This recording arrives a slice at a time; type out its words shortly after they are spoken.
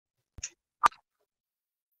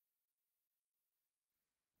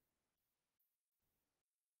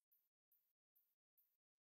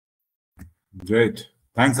Great.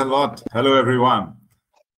 Thanks a lot. Hello, everyone.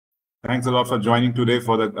 Thanks a lot for joining today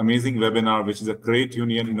for the amazing webinar, which is a Create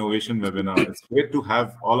Union Innovation webinar. It's great to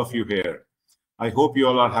have all of you here. I hope you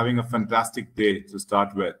all are having a fantastic day to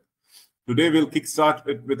start with. Today, we'll kickstart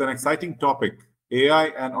it with an exciting topic, AI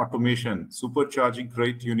and automation, supercharging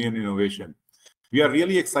Create Union Innovation. We are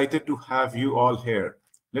really excited to have you all here.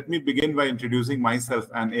 Let me begin by introducing myself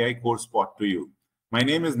and AI CoreSpot to you. My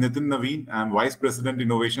name is Nitin Naveen. I'm Vice President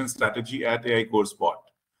Innovation Strategy at AI CoreSpot.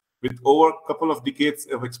 With over a couple of decades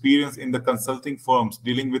of experience in the consulting firms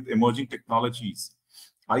dealing with emerging technologies,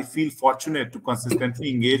 I feel fortunate to consistently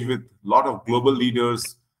engage with a lot of global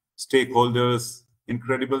leaders, stakeholders,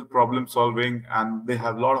 incredible problem solving, and they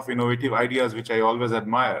have a lot of innovative ideas, which I always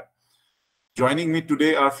admire. Joining me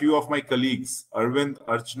today are a few of my colleagues, Arvind,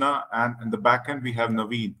 Archana, and in the back end, we have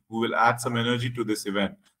Naveen, who will add some energy to this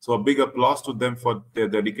event. So a big applause to them for their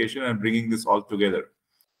dedication and bringing this all together.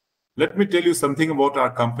 Let me tell you something about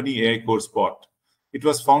our company, AI CoreSpot. It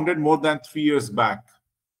was founded more than 3 years back.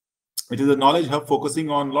 It is a knowledge hub focusing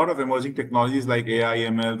on a lot of emerging technologies like AI,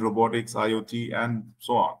 ML, robotics, IoT, and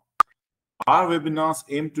so on. Our webinars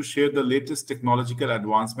aim to share the latest technological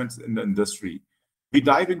advancements in the industry. We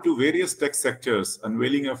dive into various tech sectors,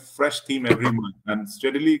 unveiling a fresh theme every month and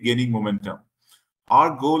steadily gaining momentum.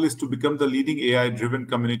 Our goal is to become the leading AI-driven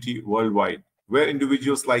community worldwide, where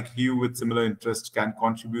individuals like you with similar interests can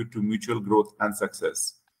contribute to mutual growth and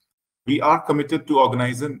success. We are committed to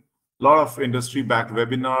organizing a lot of industry-backed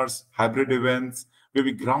webinars, hybrid events, where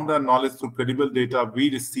we ground our knowledge through credible data we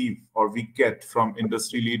receive or we get from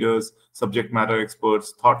industry leaders, subject matter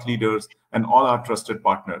experts, thought leaders, and all our trusted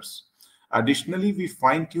partners. Additionally, we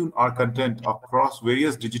fine-tune our content across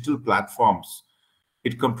various digital platforms.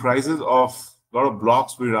 It comprises of a lot of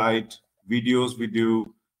blogs we write, videos we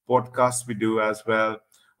do, podcasts we do as well.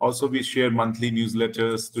 Also, we share monthly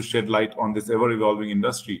newsletters to shed light on this ever-evolving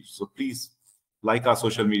industry. So please like our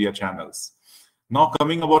social media channels. Now,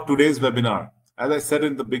 coming about today's webinar. As I said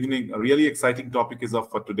in the beginning, a really exciting topic is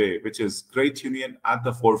up for today, which is Create Union at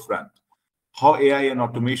the forefront. How AI and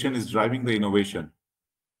automation is driving the innovation.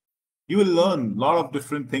 You will learn a lot of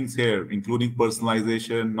different things here, including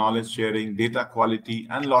personalization, knowledge sharing, data quality,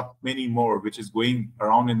 and many more, which is going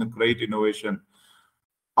around in the Create Innovation.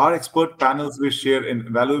 Our expert panels will share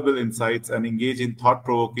invaluable insights and engage in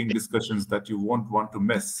thought-provoking discussions that you won't want to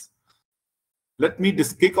miss. Let me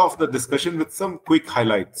kick off the discussion with some quick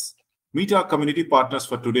highlights. Meet our community partners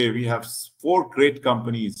for today. We have 4 great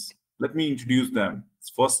companies. Let me introduce them.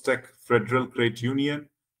 First Tech Federal Create Union.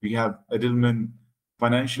 We have Edelman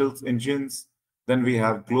Financial Engines. Then we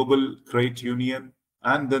have Global Create Union.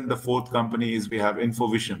 And then the 4th company is we have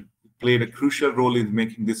InfoVision. It played a crucial role in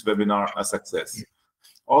making this webinar a success.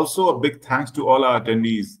 Also, a big thanks to all our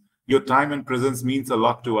attendees. Your time and presence means a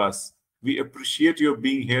lot to us. We appreciate your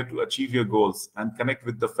being here to achieve your goals and connect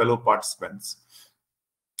with the fellow participants.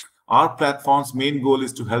 Our platform's main goal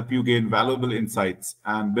is to help you gain valuable insights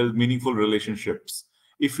and build meaningful relationships.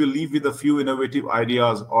 If you leave with a few innovative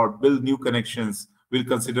ideas or build new connections, we'll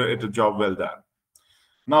consider it a job well done.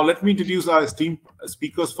 Now, let me introduce our esteemed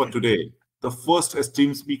speakers for today. The first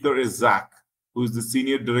esteemed speaker is Zach, who is the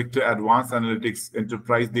Senior Director, Advanced Analytics,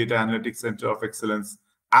 Enterprise Data Analytics Center of Excellence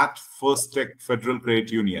at First Tech Federal Credit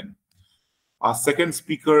Union. Our second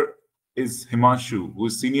speaker is Himanshu, who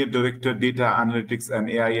is Senior Director, Data Analytics and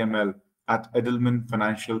AI/ML at Edelman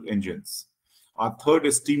Financial Engines. Our third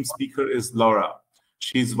esteemed speaker is Laura.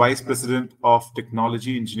 She is Vice President of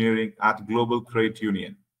Technology Engineering at Global Credit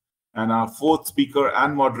Union. And our fourth speaker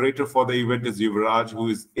and moderator for the event is Yuvraj, who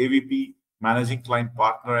is AVP, Managing Client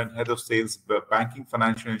Partner and Head of Sales, Banking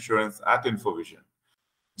Financial Insurance at InfoVision.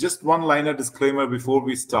 Just one-liner disclaimer before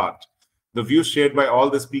we start. The views shared by all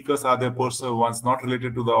the speakers are their personal ones, not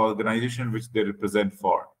related to the organization which they represent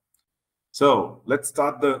for. So let's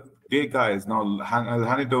start the day, guys. Now I'll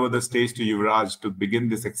hand it over the stage to Yuvraj to begin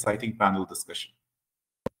this exciting panel discussion.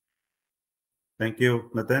 Thank you,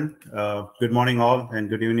 Nitin. Good morning, all, and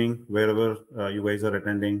good evening, wherever you guys are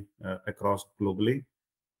attending across globally.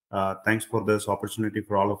 Thanks for this opportunity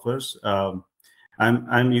for all of us.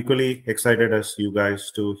 I'm equally excited as you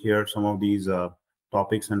guys to hear some of these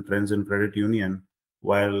topics and trends in credit union,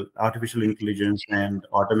 while artificial intelligence and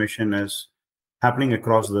automation is happening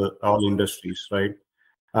across all industries, right?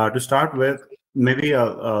 To start with, maybe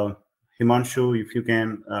Himanshu, if you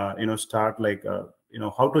can, start like,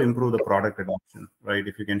 how to improve the product adoption, right?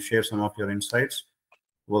 If you can share some of your insights,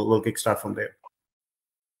 we'll kickstart from there.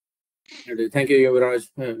 Thank you,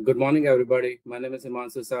 Yuvraj. Good morning, everybody. My name is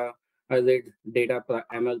Himanshu. I lead data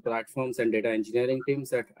ML platforms and data engineering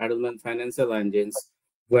teams at Edelman Financial Engines.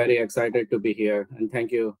 Very excited to be here. And thank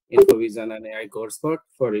you, InfoVision and AI CoursePort,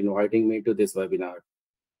 for inviting me to this webinar.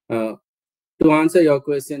 To answer your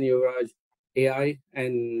question, Yuvraj, AI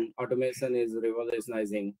and automation is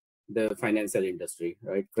revolutionizing the financial industry,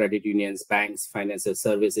 right? Credit unions, banks, financial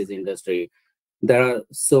services industry. There are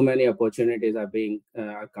so many opportunities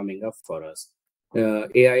are coming up for us.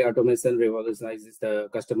 AI automation revolutionizes the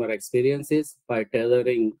customer experiences by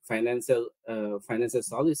tailoring financial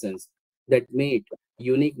solutions that meet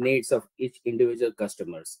unique needs of each individual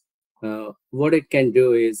customers. What it can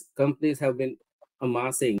do is companies have been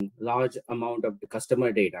amassing large amount of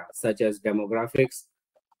customer data, such as demographics,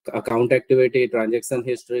 account activity, transaction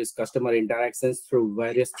histories, customer interactions through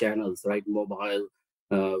various channels, right? Mobile,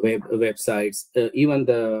 websites, even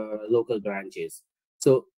the local branches.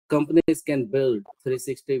 So companies can build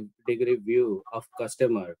 360-degree view of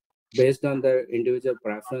customer based on their individual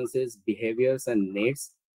preferences, behaviors, and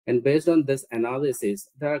needs. And based on this analysis,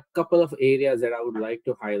 there are a couple of areas that I would like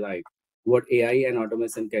to highlight what AI and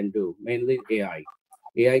automation can do, mainly AI.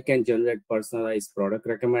 AI can generate personalized product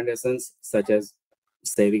recommendations such as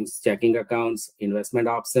savings checking accounts, investment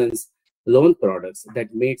options, loan products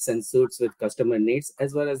that meets and suits with customer needs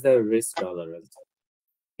as well as their risk tolerance.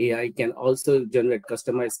 AI can also generate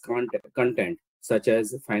customized content such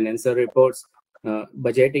as financial reports,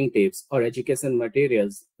 budgeting tips, or education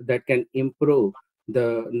materials that can improve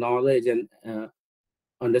the knowledge and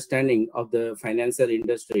understanding of the financial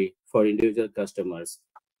industry for individual customers.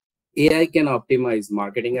 AI can optimize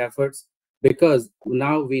marketing efforts because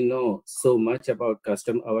now we know so much about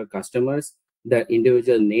our customers, their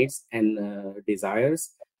individual needs and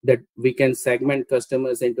desires, that we can segment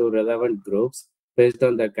customers into relevant groups based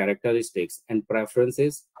on their characteristics and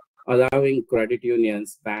preferences, allowing credit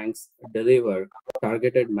unions, banks deliver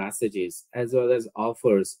targeted messages as well as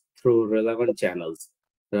offers through relevant channels,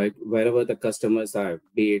 right? Wherever the customers are,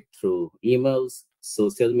 be it through emails,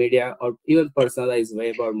 social media, or even personalized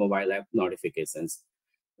web or mobile app notifications.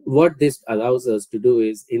 What this allows us to do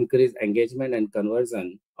is increase engagement and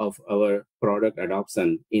conversion of our product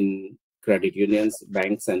adoption in credit unions,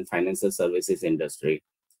 banks, and financial services industry.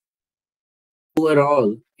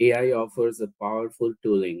 Overall, AI offers a powerful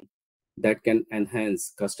tooling that can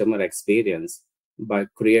enhance customer experience by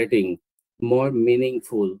creating more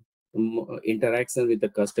meaningful interaction with the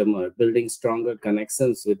customer, building stronger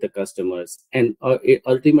connections with the customers, and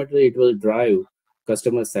ultimately it will drive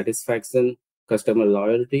customer satisfaction, customer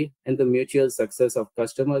loyalty, and the mutual success of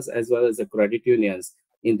customers as well as the credit unions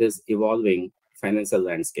in this evolving financial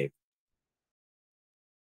landscape.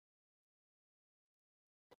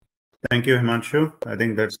 Thank you, Himanshu. I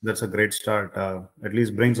think that's a great start. At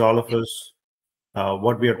least brings all of us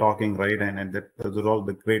what we are talking, right? And those are all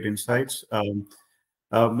the great insights.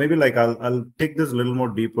 Maybe like I'll take this a little more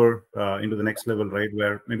deeper into the next level, right?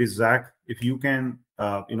 Where maybe Zach, if you can,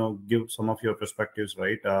 give some of your perspectives,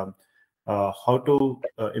 right? How to,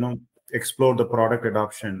 explore the product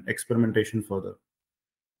adoption, experimentation further.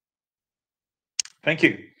 Thank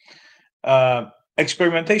you.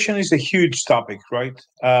 Experimentation is a huge topic, right?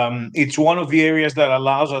 It's one of the areas that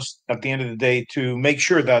allows us, at the end of the day, to make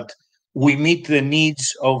sure that we meet the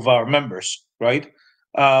needs of our members, right?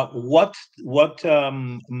 What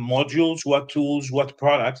modules, what tools, what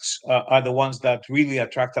products are the ones that really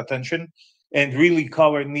attract attention and really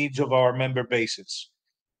cover needs of our member bases?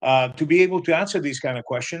 To be able to answer these kind of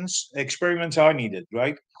questions, experiments are needed,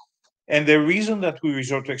 right? And the reason that we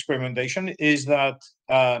resort to experimentation is that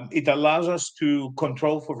it allows us to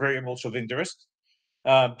control for variables of interest,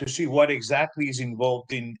 to see what exactly is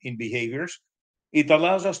involved in behaviors. It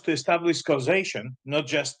allows us to establish causation, not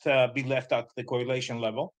just be left at the correlation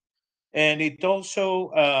level. And it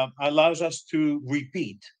also allows us to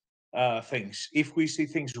repeat things. If we see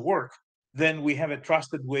things work, then we have a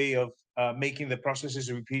trusted way of making the processes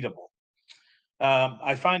repeatable.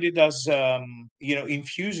 I find it as,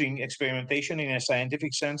 infusing experimentation in a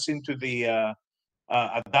scientific sense into the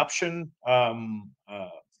adoption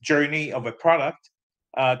journey of a product.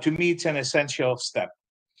 To me, it's an essential step.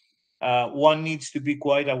 One needs to be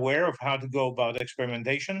quite aware of how to go about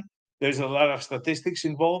experimentation. There's a lot of statistics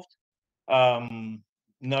involved.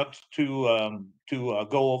 Not to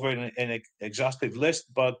go over an exhaustive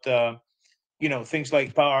list, but things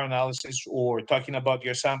like power analysis or talking about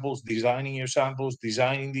your samples,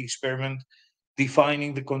 designing the experiment,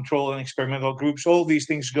 defining the control and experimental groups. All these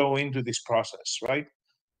things go into this process, right?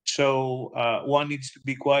 So one needs to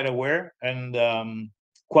be quite aware and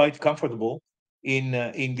quite comfortable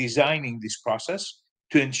in designing this process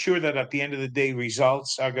to ensure that at the end of the day,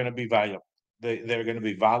 results are going to be valuable. They're going to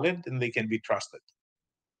be valid and they can be trusted.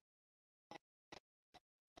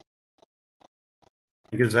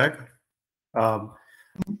 Thank you, Zach.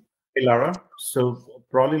 Hey, Lara. So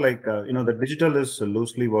probably like, the digital is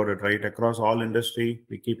loosely worded, right? Across all industry,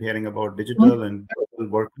 we keep hearing about digital and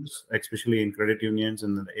digital workers, especially in credit unions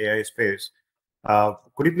and the AI space.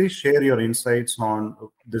 Could you please share your insights on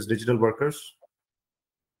this digital workers?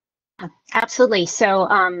 Absolutely. So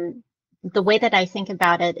the way that I think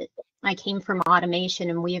about it, I came from automation,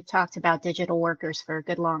 and we have talked about digital workers for a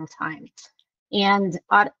good long time. And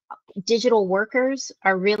digital workers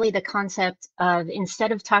are really the concept of,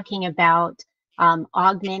 instead of talking about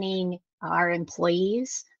augmenting our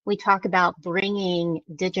employees, we talk about bringing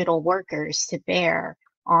digital workers to bear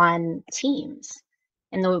on teams.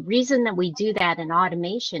 And the reason that we do that in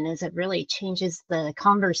automation is it really changes the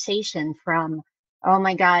conversation from, oh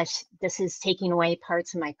my gosh, this is taking away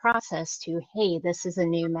parts of my process, to, hey, this is a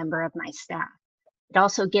new member of my staff. It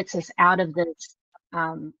also gets us out of this,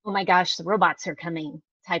 oh my gosh, the robots are coming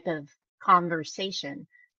type of conversation.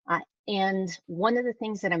 And one of the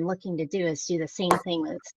things that I'm looking to do is do the same thing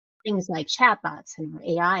with things like chatbots in our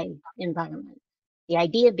AI environment. The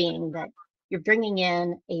idea being that you're bringing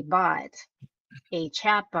in a bot, a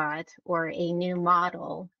chatbot, or a new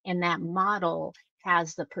model, and that model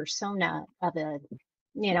has the persona of a,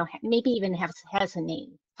 maybe even has a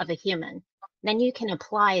name of a human. Then you can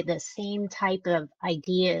apply the same type of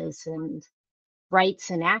ideas and rights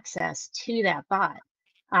and access to that bot,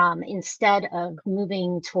 instead of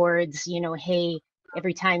moving towards, hey,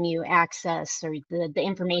 every time you access, or the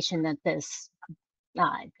information that this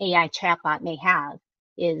AI chatbot may have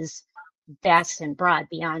is vast and broad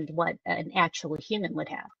beyond what an actual human would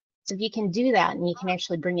have. So if you can do that, and you can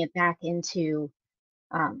actually bring it back into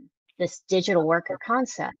this digital worker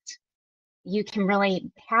concept, you can really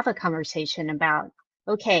have a conversation about,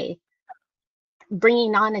 okay,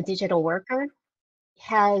 bringing on a digital worker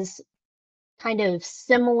has kind of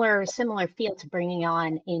similar feel to bringing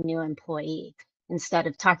on a new employee, instead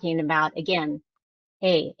of talking about, again,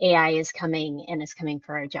 hey, AI is coming and it's coming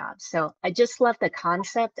for our jobs. So I just love the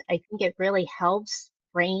concept. I think it really helps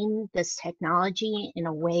frame this technology in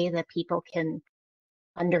a way that people can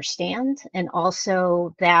understand, and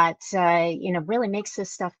also that really makes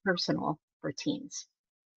this stuff personal for teams.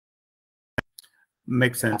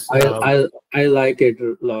 Makes sense. I like it,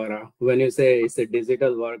 Laura. When you say it's a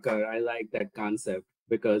digital worker, I like that concept,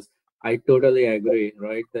 because I totally agree,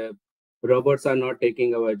 right? The robots are not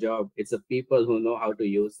taking our job. It's the people who know how to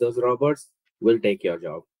use those robots will take your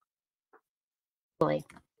job.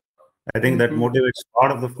 I think that motivates a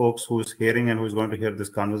lot of the folks who's hearing and who's going to hear this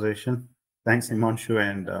conversation. Thanks, Himanshu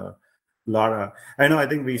and Laura. I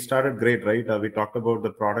think we started great, right? We talked about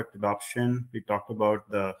the product adoption. We talked about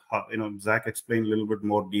Zach explained a little bit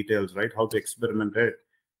more details, right? How to experiment it.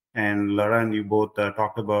 And Laura and you both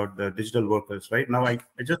talked about the digital workers, right? Now, I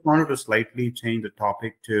just wanted to slightly change the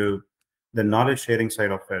topic to the knowledge sharing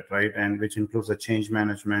side of it, right? And which includes the change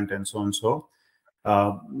management and so on. So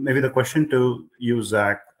maybe the question to you,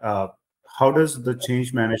 Zach, how does the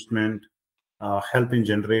change management help in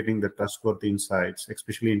generating the trustworthy insights,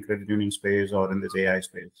 especially in credit union space or in this AI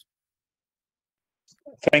space?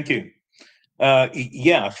 Thank you.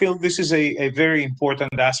 Yeah, I feel this is a very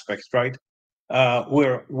important aspect, right?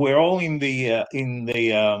 We're all in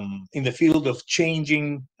the field of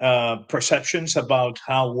changing perceptions about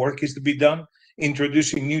how work is to be done,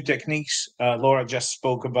 introducing new techniques. Laura just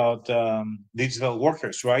spoke about digital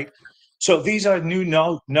workers, right? So these are new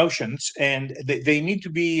notions, and they need to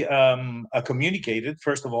be communicated,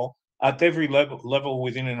 first of all, at every level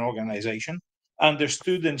within an organization,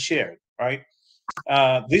 understood and shared, right?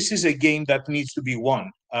 This is a game that needs to be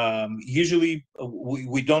won. Usually,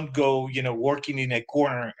 we don't go, working in a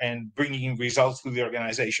corner and bringing results to the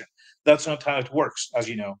organization. That's not how it works, as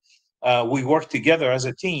you know. We work together as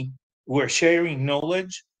a team. We're sharing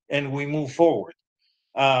knowledge, and we move forward.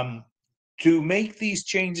 To make these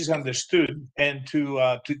changes understood, and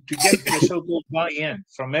to get the so-called buy-in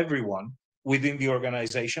from everyone within the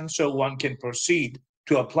organization, so one can proceed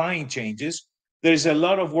to applying changes, there's a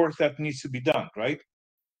lot of work that needs to be done, right?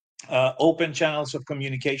 Open channels of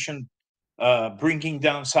communication, bringing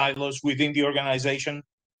down silos within the organization,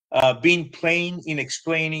 being plain in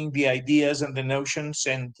explaining the ideas and the notions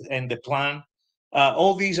and the plan.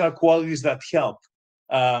 All these are qualities that help,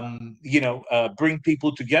 bring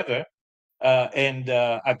people together, and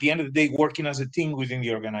at the end of the day, working as a team within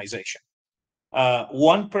the organization.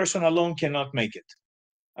 One person alone cannot make it.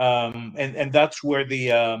 And that's where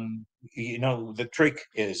the trick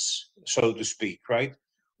is, so to speak, right?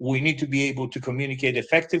 We need to be able to communicate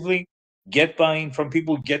effectively, get buy-in from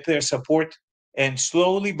people, get their support, and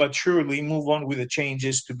slowly but surely move on with the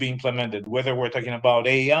changes to be implemented, whether we're talking about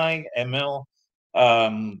AI, ML,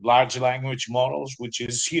 large language models, which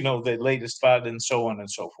is, the latest fad, and so on and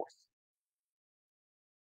so forth.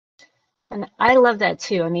 And I love that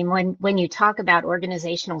too. I mean, when you talk about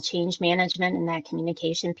organizational change management and that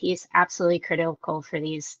communication piece, absolutely critical for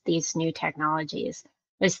these new technologies.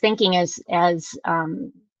 I was thinking as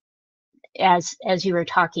you were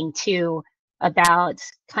talking too about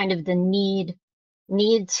kind of the need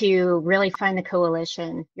to really find the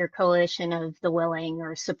coalition, your coalition of the willing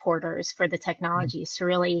or supporters for the technologies to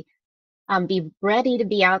really be ready to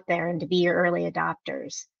be out there and to be your early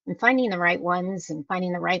adopters, and finding the right ones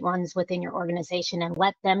within your organization and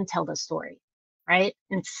let them tell the story, right?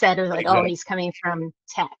 Instead of like always coming from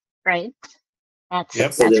tech, right? That's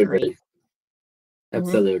great.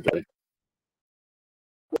 Absolutely.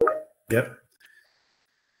 Yep.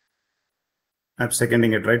 I'm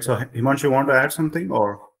seconding it, right? So Himanshu, you want to add something,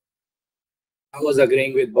 or? I was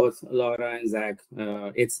agreeing with both Laura and Zach.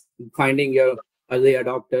 It's finding your early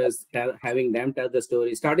adopters, having them tell the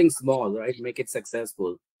story, starting small, right? Make it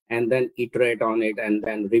successful, and then iterate on it, and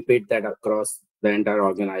then repeat that across the entire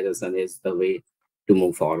organization is the way to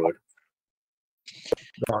move forward.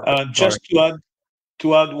 Just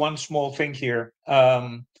to add one small thing here,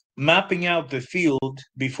 mapping out the field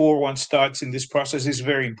before one starts in this process is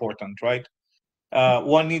very important, right?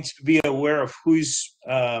 One needs to be aware of who's,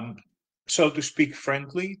 so to speak,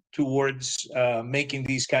 friendly towards making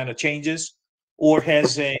these kind of changes, or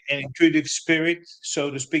has an intuitive spirit, so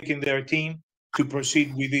to speak, in their team to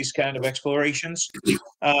proceed with these kind of explorations.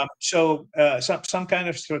 So some kind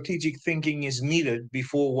of strategic thinking is needed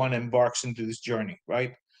before one embarks into this journey,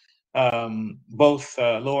 right? Both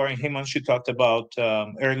Laura and Himanshu talked about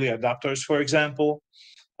early adopters, for example,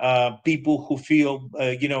 people who feel,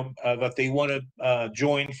 that they want to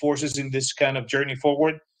join forces in this kind of journey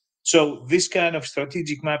forward. So this kind of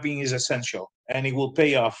strategic mapping is essential, and it will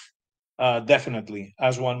pay off definitely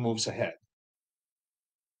as one moves ahead.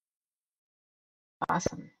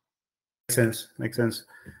 Awesome. Makes sense.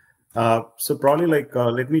 So probably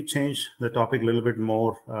let me change the topic a little bit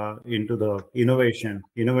more into the innovation.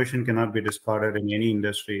 Innovation cannot be discarded in any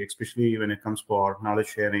industry, especially when it comes for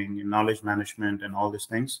knowledge sharing, knowledge management, and all these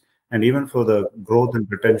things, and even for the growth and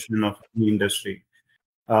retention of the industry.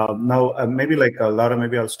 Now, maybe Lara,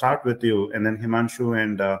 maybe I'll start with you, and then Himanshu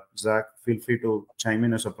and Zach, feel free to chime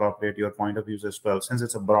in as appropriate, your point of views as well. Since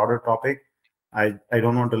it's a broader topic, I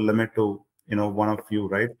don't want to limit to one of you,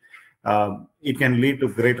 right? It can lead to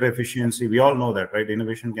greater efficiency. We all know that, right?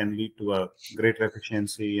 Innovation can lead to a greater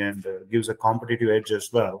efficiency and gives a competitive edge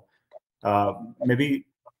as well. Maybe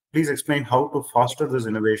please explain how to foster this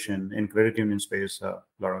innovation in credit union space,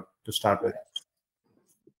 Laura, to start with.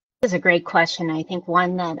 This is a great question. I think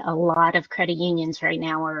one that a lot of credit unions right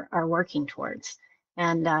now are working towards.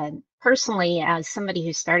 And personally, as somebody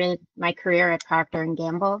who started my career at Procter &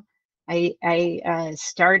 Gamble, I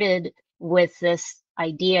started with this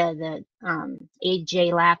idea that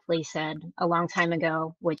A.J. Lafley said a long time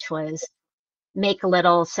ago, which was make a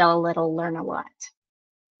little, sell a little, learn a lot.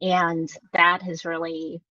 And that has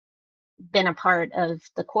really been a part of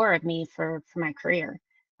the core of me for my career.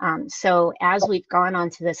 So as we've gone on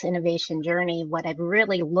to this innovation journey, what I've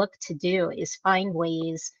really looked to do is find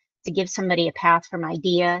ways to give somebody a path from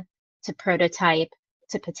idea to prototype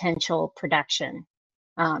to potential production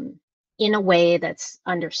in a way that's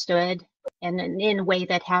understood and in a way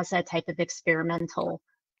that has that type of experimental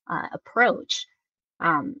approach.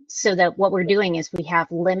 So that what we're doing is we have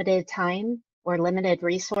limited time or limited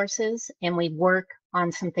resources, and we work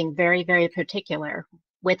on something very, very particular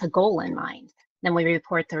with a goal in mind. Then we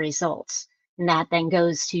report the results, and that then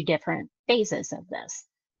goes to different phases of this.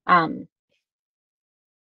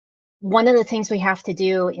 One of the things we have to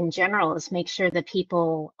do in general is make sure that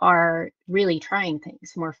people are really trying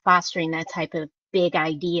things. We're fostering that type of big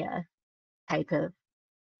idea type of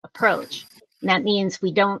approach. And that means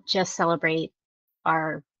we don't just celebrate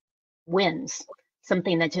our wins,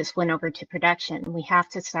 something that just went over to production. We have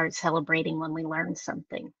to start celebrating when we learn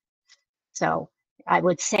something. So I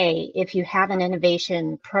would say if you have an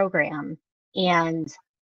innovation program and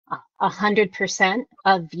 100%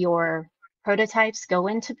 of your prototypes go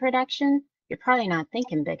into production, you're probably not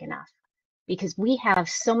thinking big enough, because we have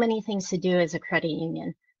so many things to do as a credit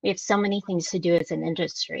union. We have so many things to do as an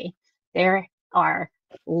industry. There are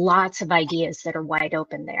lots of ideas that are wide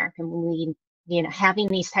open there. And we, having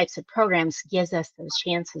these types of programs gives us those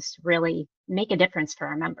chances to really make a difference for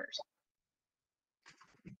our members.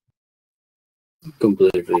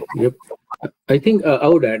 Completely. Yep. I think I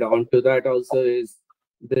would add on to that also is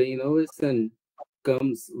the innovation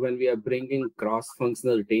comes when we are bringing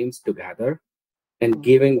cross-functional teams together and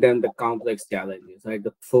giving them the complex challenges, right?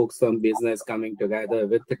 The folks from business coming together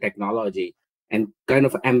with the technology and kind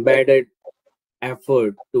of embedded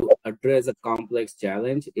effort to address a complex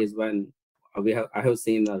challenge is when I have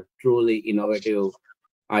seen a truly innovative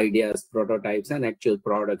ideas, prototypes, and actual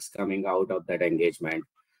products coming out of that engagement.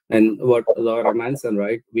 And what Laura mentioned,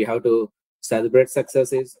 right? We have to celebrate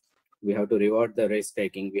successes. We have to reward the risk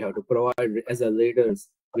taking. We have to provide, as a leaders,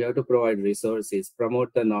 we have to provide resources,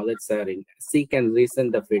 promote the knowledge sharing, seek and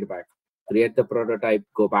listen the feedback, create the prototype,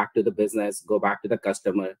 go back to the business, go back to the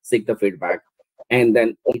customer, seek the feedback, and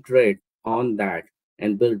then iterate on that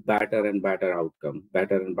and build better and better outcome,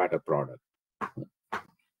 better and better product.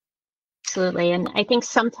 Absolutely. And I think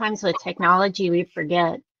sometimes with technology, we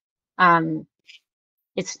forget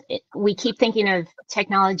we keep thinking of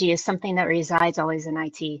technology as something that resides always in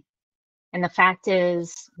IT. And the fact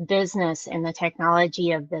is, business and the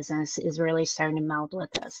technology of business is really starting to meld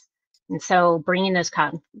with us. And so bringing those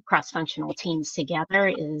cross-functional teams together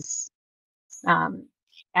is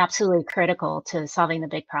absolutely critical to solving the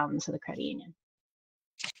big problems of the credit union.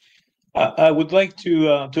 I would like to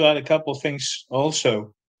add a couple of things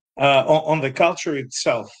also on the culture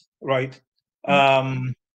itself, right?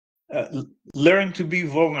 Learn to be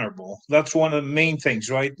vulnerable. That's one of the main things,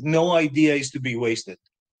 right? No idea is to be wasted.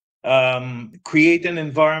 Create an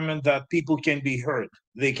environment that people can be heard.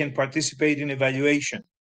 They can participate in evaluation.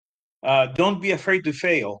 Don't be afraid to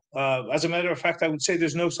fail. As a matter of fact, I would say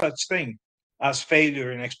there's no such thing as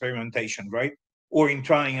failure in experimentation, right? Or in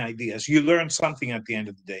trying ideas. You learn something at the end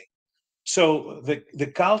of the day. So the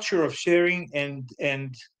culture of sharing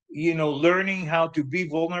and learning how to be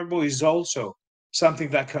vulnerable is also something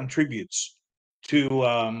that contributes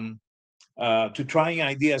to trying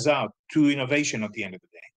ideas out, to innovation at the end of the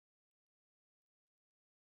day.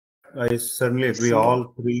 I certainly agree.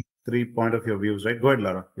 All three point of your views, right? Go ahead,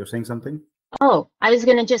 Lara. You're saying something? Oh, I was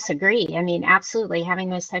going to just agree. I mean, absolutely. Having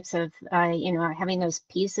those types of, having those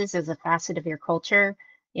pieces as a facet of your culture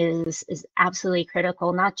is absolutely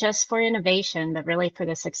critical, not just for innovation, but really for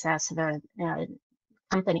the success of a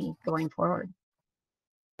company going forward.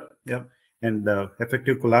 Yep. And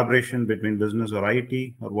effective collaboration between business or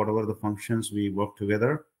IT or whatever the functions we work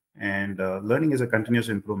together. And learning is a continuous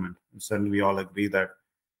improvement. Certainly, we all agree that.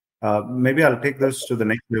 Maybe I'll take this to the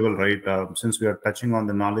next level, right? Since we are touching on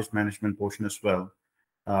the knowledge management portion as well.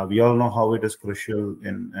 We all know how it is crucial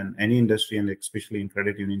in any industry and especially in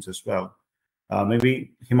credit unions as well.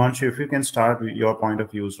 Maybe Himanshu, if you can start with your point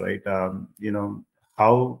of views, right?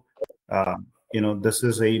 How this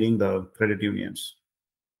is aiding the credit unions.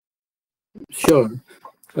 Sure.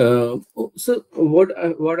 So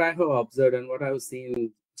what I have observed and what I've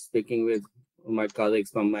seen speaking with my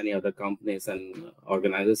colleagues from many other companies and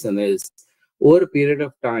organizations is, over a period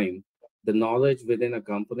of time, the knowledge within a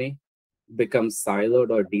company becomes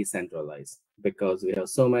siloed or decentralized because we have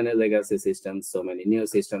so many legacy systems, so many new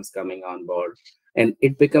systems coming on board, and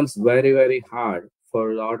it becomes very, very hard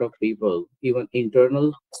for a lot of people, even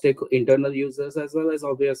internal users as well as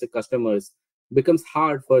obviously customers, becomes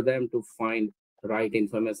hard for them to find right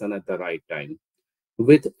information at the right time.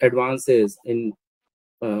 With advances in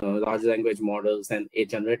large language models and a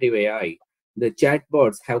generative AI, the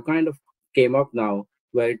chatbots have kind of came up now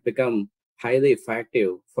where it become highly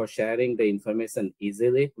effective for sharing the information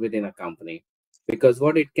easily within a company. Because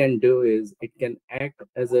what it can do is it can act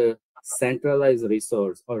as a centralized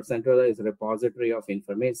resource or centralized repository of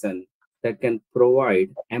information that can provide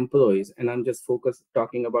employees, and I'm just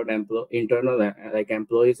talking about internal like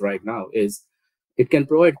employees right now, is it can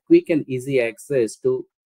provide quick and easy access to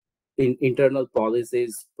internal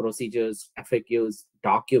policies, procedures, FAQs,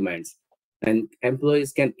 documents, and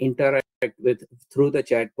employees can interact with through the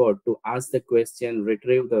chatbot to ask the question,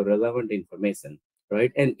 retrieve the relevant information,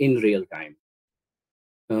 right, and in real time.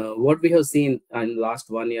 What we have seen in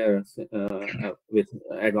last 1 year with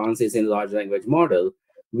advances in large language model,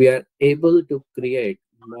 we are able to create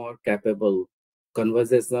more capable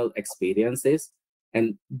conversational experiences,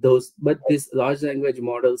 and these large language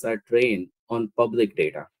models are trained on public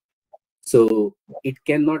data. So it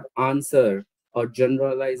cannot answer or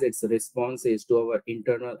generalize its responses to our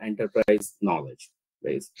internal enterprise knowledge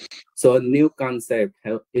base. So a new concept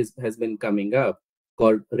has been coming up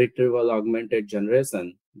called retrieval augmented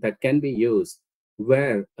generation that can be used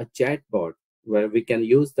where a chatbot, where we can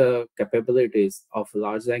use the capabilities of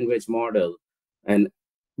large language model,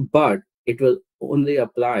 but it will only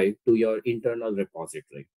apply to your internal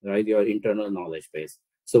repository, right? Your internal knowledge base.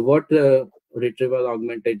 So what the retrieval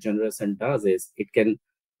augmented generation does is it can,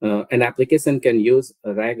 an application can use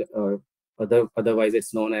a RAG, or otherwise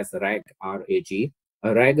it's known as RAG, R-A-G.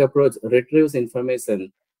 A RAG approach retrieves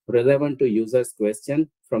information relevant to users' question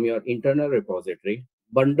from your internal repository,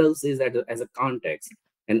 bundles is as a context,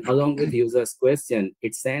 and along with users' question,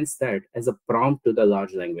 it sends that as a prompt to the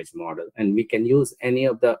large language model. And we can use any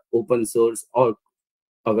of the open source or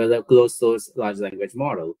whether closed source large language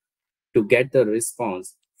model to get the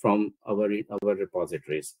response from our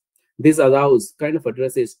repositories. This allows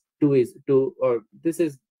addresses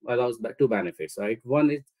allows two benefits, right?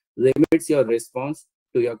 One is limits your response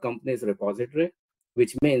to your company's repository,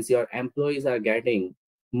 which means your employees are getting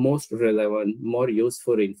most relevant, more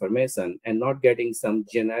useful information and not getting some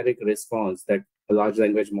generic response that large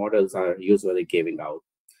language models are usually giving out.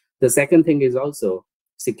 The second thing is also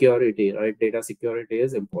security, right? Data security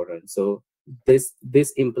is important. So this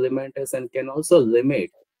implementation can also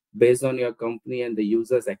limit, based on your company and the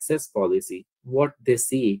user's access policy, what they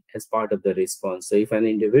see as part of the response. So if an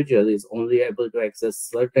individual is only able to access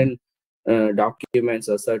certain documents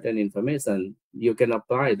or certain information, you can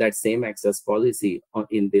apply that same access policy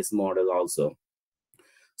in this model also.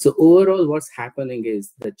 So overall, what's happening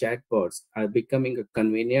is the chatbots are becoming a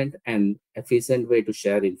convenient and efficient way to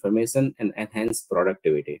share information and enhance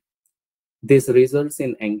productivity. This results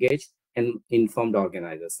in engaged and informed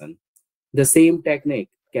organization. The same technique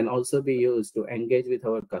can also be used to engage with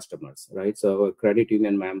our customers, right? So our credit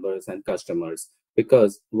union members and customers,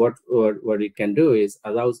 because what it can do is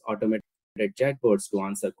allows automated chatbots to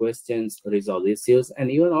answer questions, resolve issues, and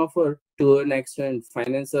even offer to an extent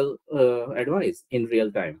financial advice in real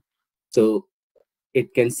time. So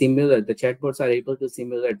it can simulate, the chatbots are able to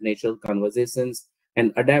simulate natural conversations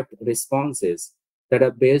and adapt responses that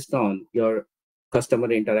are based on your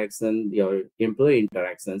customer interaction, your employee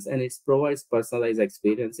interactions, and it provides personalized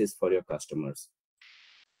experiences for your customers.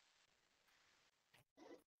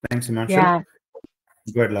 Thanks, Himanshu. Yeah.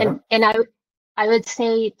 Go ahead, Lara. And I would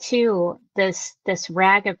say too, this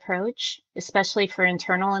RAG approach, especially for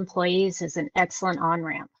internal employees, is an excellent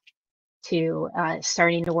on-ramp to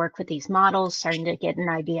starting to work with these models, starting to get an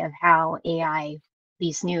idea of how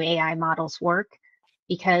these new AI models work.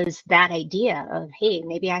 Because that idea of, hey,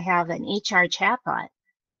 maybe I have an HR chatbot.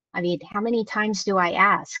 I mean, how many times do I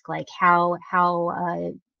ask, like how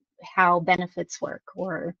benefits work,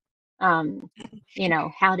 or you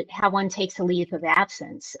know, how one takes a leave of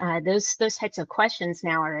absence? Those types of questions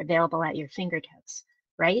now are available at your fingertips,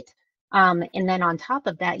 right? And then on top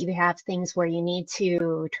of that, you have things where you need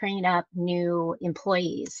to train up new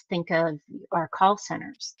employees. Think of our call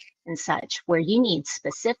centers and such, where you need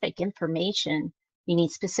specific information. You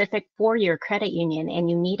need specific for your credit union, and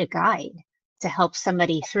you need a guide to help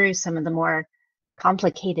somebody through some of the more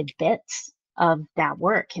complicated bits of that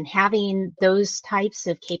work. And having those types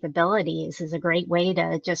of capabilities is a great way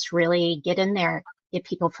to just really get in there, get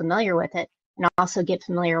people familiar with it, and also get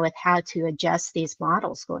familiar with how to adjust these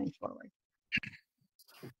models going forward.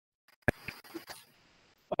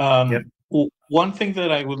 One thing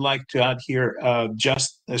that I would like to add here,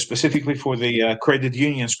 just specifically for the credit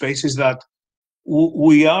union space, is that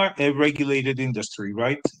we are a regulated industry,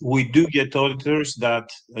 right? We do get auditors that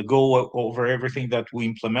go over everything that we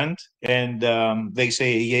implement, and they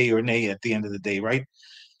say a yay or nay at the end of the day, right?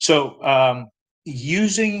 So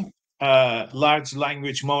using large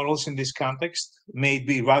language models in this context, may it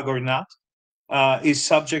be RAG or not, is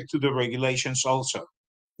subject to the regulations also.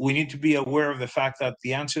 We need to be aware of the fact that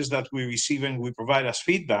the answers that we receive and we provide as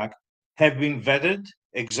feedback have been vetted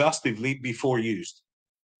exhaustively before used.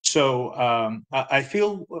 So I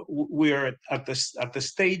feel we are at the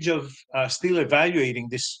stage of still evaluating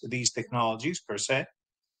these technologies per se,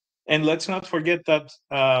 and let's not forget that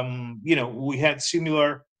you know, we had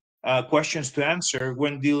similar questions to answer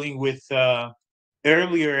when dealing with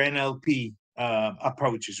earlier NLP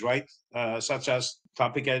approaches, right? Such as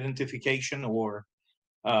topic identification or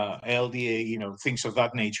LDA, you know, things of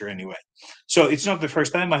that nature anyway. So it's not the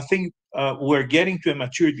first time. I think we're getting to a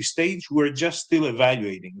maturity stage. We're just still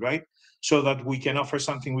evaluating, right? So that we can offer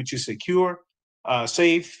something which is secure,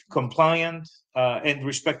 safe, compliant, and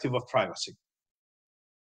respectful of privacy.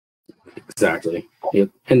 Exactly. Yep.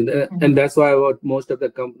 And that's why what most of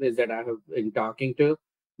the companies that I have been talking to,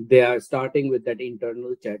 they are starting with that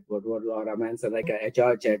internal chatbot, what Laura mentioned, like a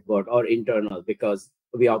HR chatbot or internal, because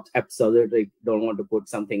we absolutely don't want to put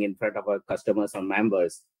something in front of our customers or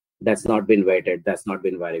members that's not been vetted, that's not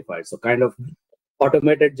been verified. So kind of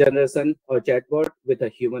automated generation or chatbot with a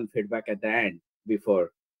human feedback at the end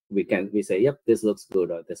before we say, yep, this looks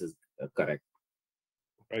good or this is correct.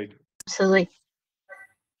 Right. Absolutely.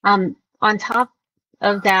 On top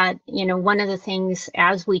of that, you know, one of the things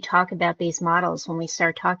as we talk about these models, when we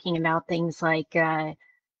start talking about things like a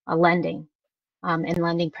lending, and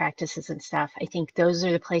lending practices and stuff. I think those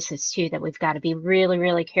are the places too that we've got to be really,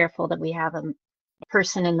 really careful that we have a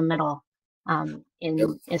person in the middle,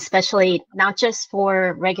 especially not just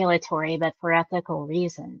for regulatory, but for ethical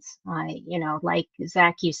reasons. Like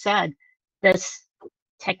Zach, you said, this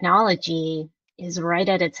technology is right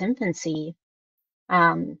at its infancy.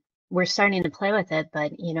 We're starting to play with it,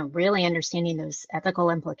 but really understanding those ethical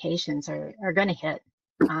implications are going to hit.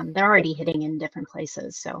 They're already hitting in different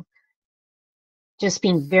places. So just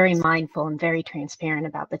being very mindful and very transparent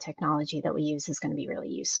about the technology that we use is going to be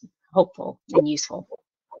really hopeful and useful.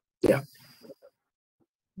 Yeah.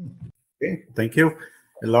 Okay, thank you.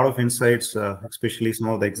 A lot of insights, especially some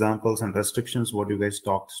of the examples and restrictions, what you guys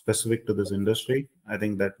talked specific to this industry. I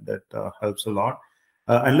think that helps a lot.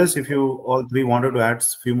 Unless if you all three wanted to add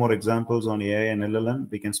a few more examples on AI and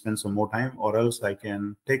LLM, we can spend some more time, or else I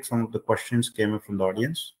can take some of the questions came up from the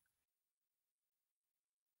audience.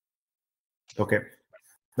 Okay.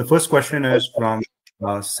 The first question is from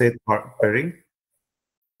Seth Perry.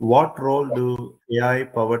 What role do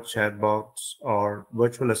AI-powered chatbots or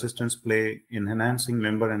virtual assistants play in enhancing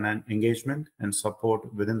member engagement and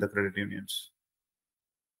support within the credit unions?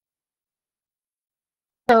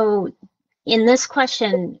 So in this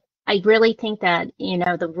question, I really think that,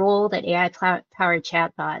 the role that AI-powered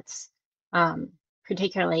chatbots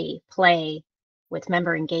particularly play with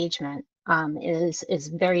member engagement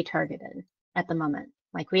is very targeted at the moment.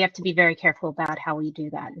 Like, we have to be very careful about how we do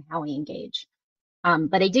that and how we engage.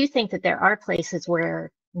 But I do think that there are places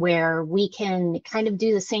where we can kind of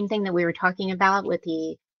do the same thing that we were talking about with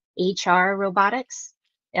the HR robotics,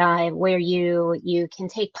 where you can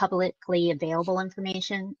take publicly available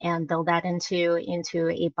information and build that into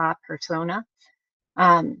a bot persona.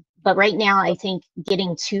 But right now, I think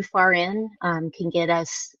getting too far in can get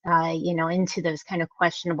us, into those kind of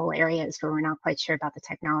questionable areas where we're not quite sure about the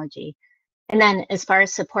technology. And then as far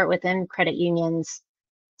as support within credit unions,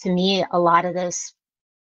 to me, a lot of this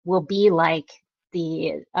will be like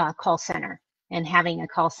the call center, and having a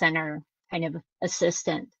call center kind of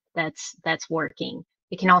assistant that's working.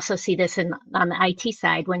 You can also see this on the IT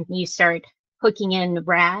side when you start hooking in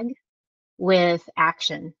RAG with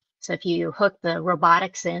action. So if you hook the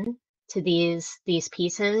robotics in to these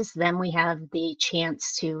pieces, then we have the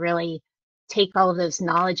chance to really take all of those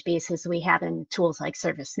knowledge bases we have in tools like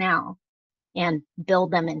ServiceNow and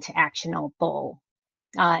build them into actionable,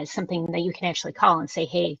 something that you can actually call and say,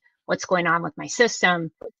 hey, what's going on with my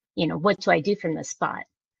system? What do I do from this spot?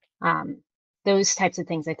 Those types of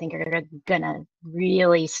things I think are going to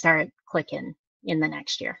really start clicking in the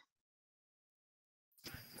next year.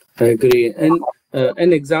 I agree. And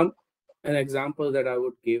an example that I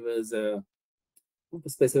would give is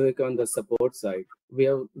specific on the support side. We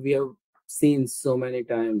have seen so many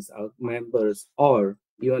times our members or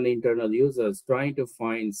even internal users trying to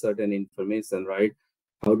find certain information, right?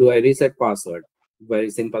 How do I reset password?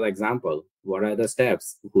 Very simple example. What are the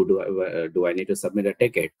steps? Who do I need to submit a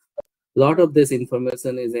ticket? A lot of this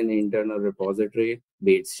information is in internal repository,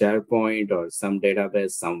 be it SharePoint or some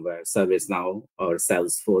database somewhere, ServiceNow or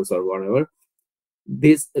Salesforce or whatever.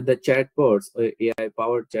 The chatbots,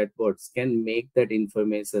 AI-powered chatbots, can make that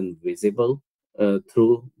information visible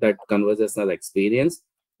through that conversational experience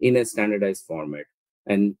in a standardized format.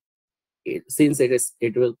 And since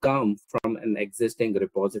it will come from an existing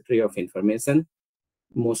repository of information,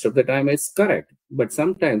 most of the time it's correct, but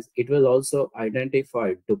sometimes it will also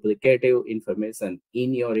identify duplicative information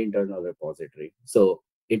in your internal repository. So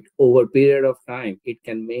over a period of time, it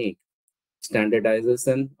can make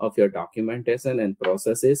standardization of your documentation and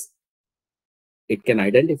processes. It can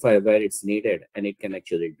identify where it's needed, and it can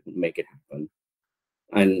actually make it happen.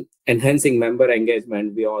 And enhancing member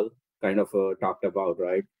engagement, we all kind of talked about,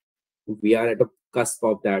 right? We are at a cusp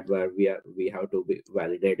of that, where we have to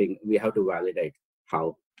validate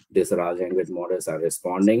how these large language models are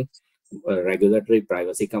responding. Regulatory,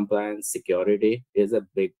 privacy, compliance, security is a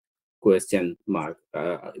big question mark,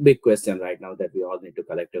 big question right now that we all need to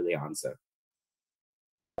collectively answer.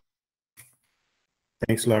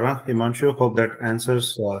 Thanks, Laura. Himanshu, hope that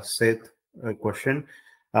answers Seth's question.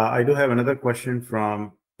 I do have another question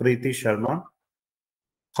from Preeti Sharma.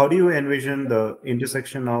 How do you envision the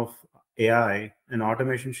intersection of AI and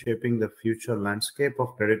automation shaping the future landscape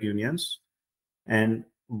of credit unions? And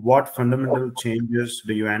what fundamental changes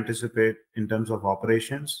do you anticipate in terms of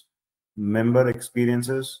operations, member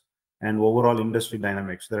experiences, and overall industry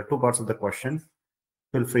dynamics? There are two parts of the question.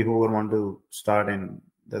 Feel free, whoever want to start, and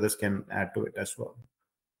the others can add to it as well.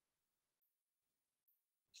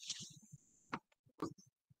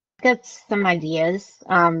 Got some ideas.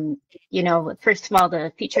 First of all,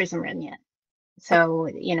 the feature isn't written yet. So,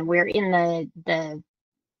 we're in the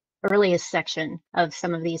earliest section of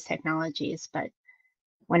some of these technologies, but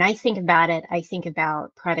when I think about it, I think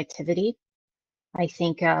about productivity. I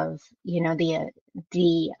think of,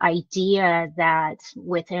 the idea that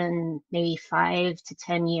within maybe 5 to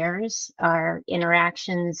 10 years, our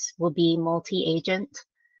interactions will be multi-agent.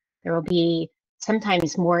 There will be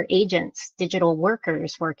sometimes more agents, digital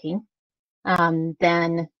workers working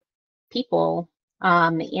than people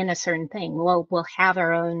in a certain thing. We'll have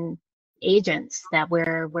our own agents that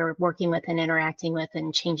we're working with and interacting with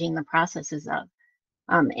and changing the processes of,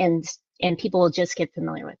 and people will just get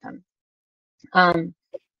familiar with them.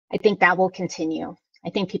 I think that will continue. I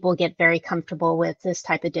think people get very comfortable with this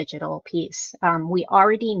type of digital piece. We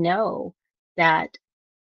already know that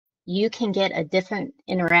you can get a different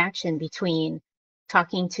interaction between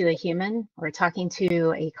talking to a human or talking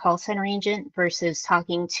to a call center agent versus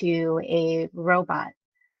talking to a robot.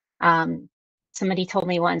 Somebody told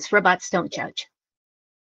me once, robots don't judge.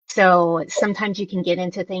 So sometimes you can get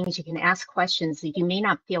into things, you can ask questions that you may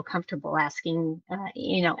not feel comfortable asking,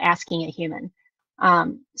 asking a human.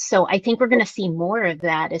 So I think we're going to see more of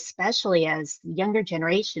that, especially as younger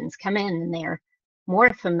generations come in and they're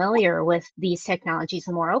more familiar with these technologies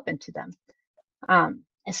and more open to them.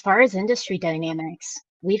 As far as industry dynamics,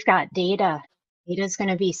 we've got data. Data is going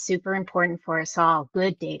to be super important for us all,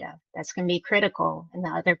 good data. That's going to be critical. And the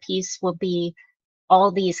other piece will be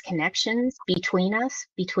all these connections between us,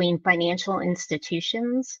 between financial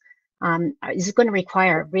institutions, is going to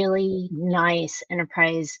require a really nice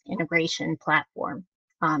enterprise integration platform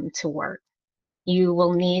to work. You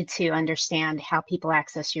will need to understand how people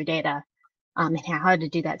access your data and how to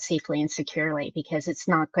do that safely and securely, because it's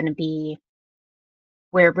not going to be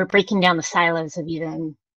where we're breaking down the silos of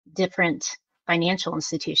even different financial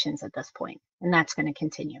institutions at this point, and that's going to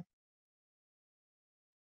continue.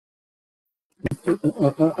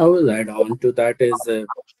 I will add on to that is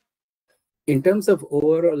in terms of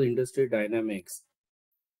overall industry dynamics,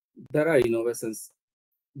 there are innovations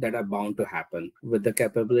that are bound to happen with the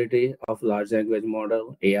capability of large language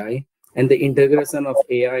model, AI, and the integration of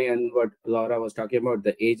AI and what Laura was talking about,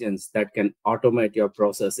 the agents that can automate your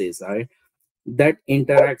processes, right? That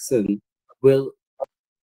interaction will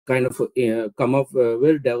kind of come up,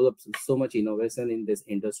 will develop so much innovation in this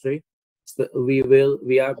industry. So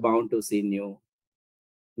we are bound to see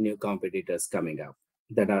new competitors coming up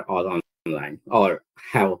that are all online or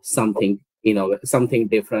have something something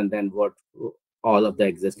different than what all of the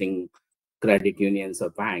existing credit unions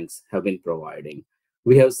or banks have been providing.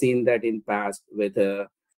 We have seen that in past with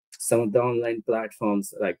some of the online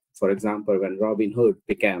platforms, like for example, when Robinhood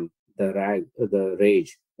became the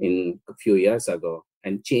rage in a few years ago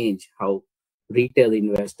and changed how retail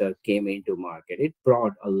investor came into market. It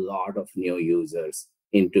brought a lot of new users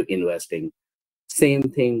into investing. Same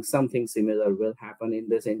thing, something similar will happen in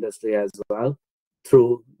this industry as well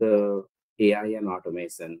through the AI and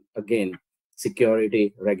automation. Again,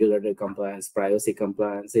 security, regulatory compliance, privacy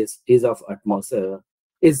compliance is of utmost,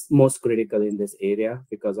 is most critical in this area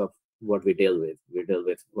because of what we deal with. We deal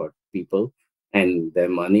with what people and their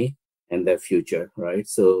money and their future, right?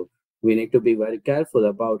 So we need to be very careful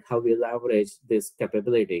about how we leverage this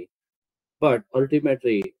capability. But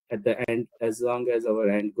ultimately, at the end, as long as our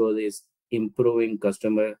end goal is improving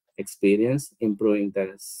customer experience, improving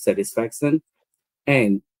their satisfaction,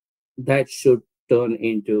 and that should turn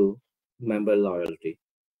into member loyalty.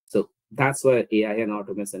 So that's where AI and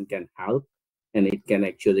automation can help, and it can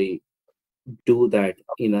actually do that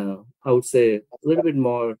in a, I would say, a little bit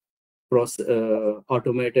more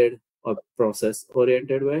automated or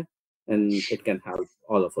process-oriented way, and it can help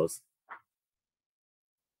all of us.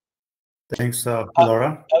 Thanks,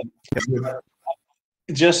 Laura.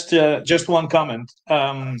 Just one comment.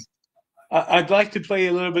 I'd like to play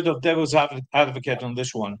a little bit of devil's advocate on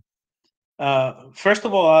this one. First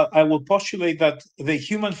of all, I will postulate that the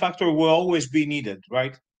human factor will always be needed,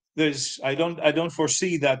 right? I don't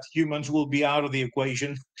foresee that humans will be out of the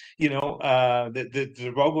equation.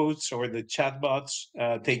 The robots or the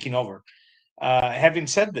chatbots taking over. Having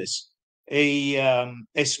said this,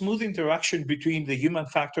 a smooth interaction between the human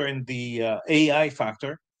factor and the AI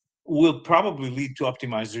factor will probably lead to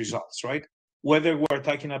optimized results, right? Whether we're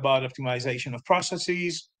talking about optimization of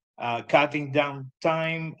processes, cutting down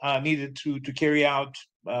time needed to carry out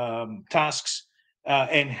tasks,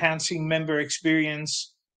 enhancing member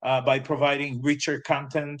experience by providing richer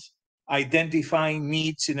content, identifying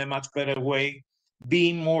needs in a much better way,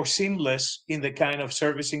 being more seamless in the kind of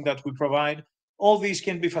servicing that we provide. All these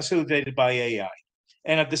can be facilitated by AI.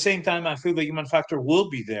 And at the same time, I feel the human factor will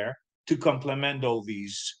be there to complement all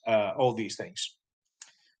these things.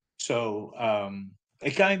 So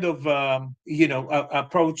a kind of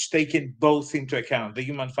approach taking both into account, the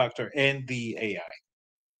human factor and the AI.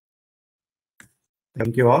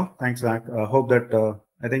 Thank you all. Thanks, Zach. Hope that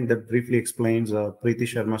I think that briefly explains Preeti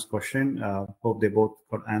Sharma's question. Hope they both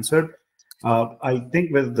got answered. I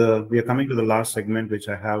think we are coming to the last segment, which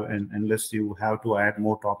I have, and unless you have to add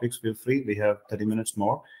more topics, feel free. We have 30 minutes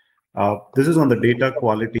more. This is on the data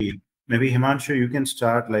quality. Maybe Himanshu, you can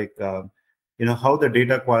start how the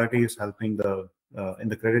data quality is helping in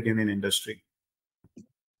the credit union industry.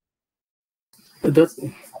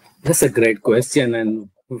 That's a great question, and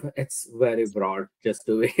it's very broad, just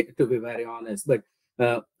to be very honest. But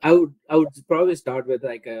I would probably start with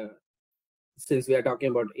since we are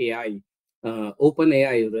talking about AI,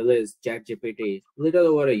 OpenAI released ChatGPT a little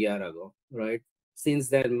over a year ago, right? Since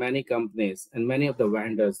then, many companies and many of the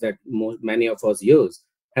vendors that many of us use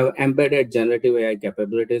have embedded generative AI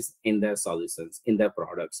capabilities in their solutions, in their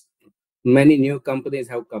products. Many new companies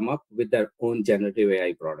have come up with their own generative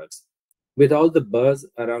AI products. With all the buzz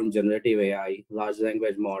around generative AI, large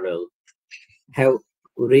language model have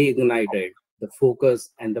reignited the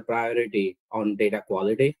focus and the priority on data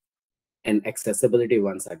quality and accessibility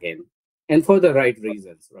once again, and for the right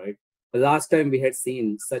reasons, right? The last time we had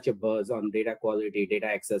seen such a buzz on data quality, data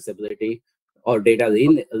accessibility, or data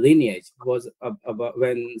lineage was about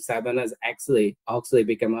when Sabina's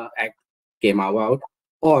Oxley came out,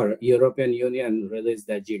 or European Union released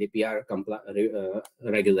the GDPR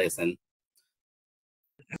regulation.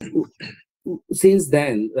 Since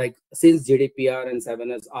then, since GDPR and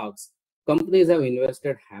Sabina's Ox, companies have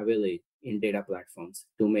invested heavily in data platforms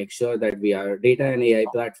to make sure that data and AI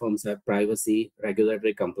platforms are privacy,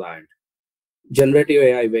 regulatory compliant. Generative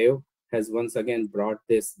AI wave has once again brought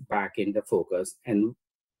this back into focus, and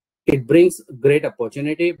it brings great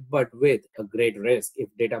opportunity, but with a great risk if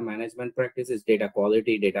data management practices, data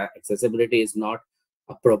quality, data accessibility is not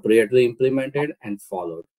appropriately implemented and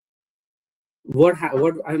followed. What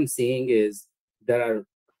I'm seeing is there are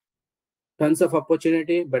tons of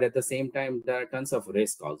opportunity, but at the same time, there are tons of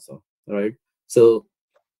risk also, right? So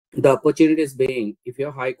the opportunities being, if you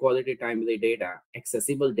have high quality, timely data,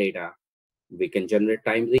 accessible data, we can generate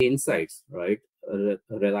timely insights, right?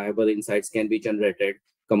 Reliable insights can be generated.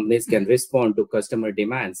 Companies can respond to customer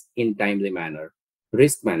demands in timely manner.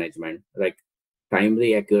 Risk management, like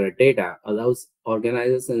timely, accurate data, allows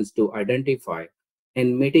organizations to identify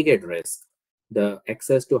and mitigate risk. The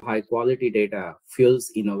access to high quality data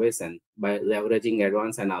fuels innovation by leveraging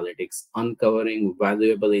advanced analytics, uncovering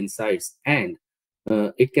valuable insights, and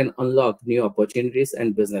it can unlock new opportunities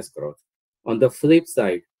and business growth. On the flip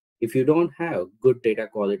side, if you don't have good data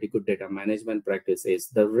quality, good data management practices,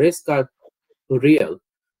 the risks are real,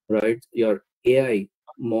 right? Your AI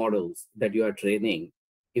models that you are training,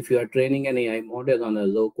 if you are training an AI model on a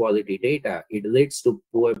low quality data, it leads to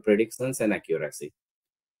poor predictions and accuracy.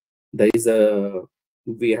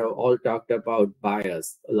 We have all talked about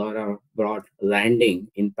bias, a lot of broad landing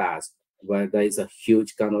in past, where there is a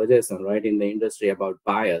huge conversation, right, in the industry about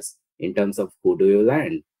bias in terms of who do you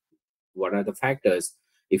land, what are the factors.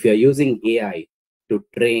 If you're using AI to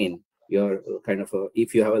train your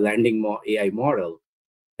if you have a landing AI model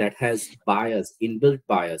that has bias, inbuilt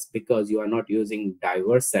bias, because you are not using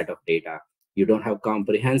diverse set of data, you don't have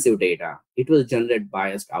comprehensive data, it will generate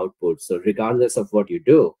biased output. So regardless of what you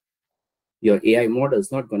do, your AI model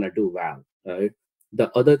is not going to do well, right? The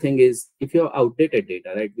other thing is, if you have outdated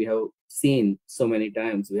data, right? We have seen so many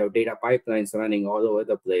times, we have data pipelines running all over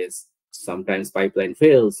the place. Sometimes pipeline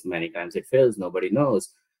fails, many times it fails, nobody knows.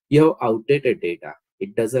 You have outdated data.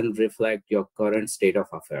 It doesn't reflect your current state of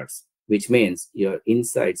affairs, which means your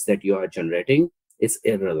insights that you are generating is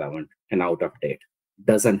irrelevant and out of date,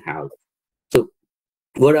 doesn't help. So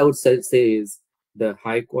what I would say is the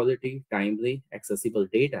high quality, timely, accessible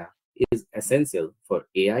data is essential for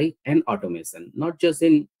AI and automation, not just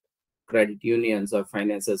in credit unions or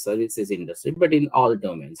financial services industry, but in all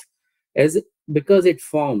domains, because it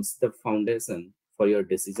forms the foundation for your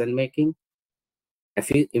decision making,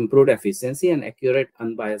 improved efficiency, and accurate,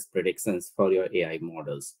 unbiased predictions for your AI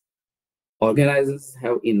models. Organizations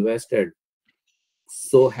have invested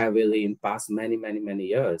so heavily in past many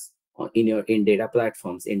years in data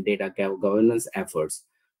platforms, in data governance efforts,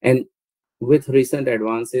 and with recent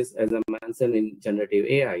advances, as I mentioned, in generative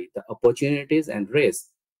AI, the opportunities and risks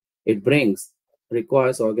it brings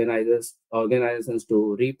requires organizations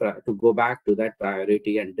to go back to that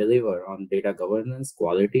priority and deliver on data governance,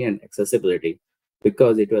 quality, and accessibility,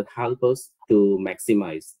 because it will help us to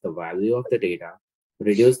maximize the value of the data,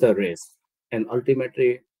 reduce the risk, and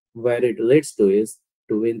ultimately where it leads to is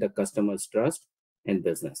to win the customer's trust and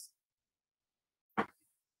business.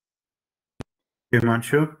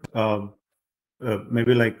 Himanshu.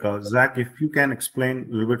 Maybe like Zach, if you can explain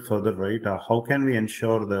a little bit further, right? How can we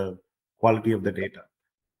ensure the quality of the data?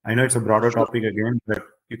 I know it's a broader topic again, but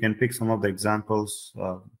you can pick some of the examples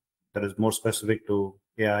that is more specific to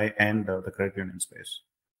AI and the credit union space.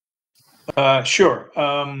 Sure.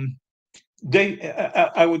 I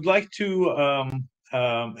would like to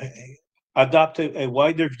adopt a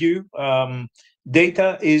wider view.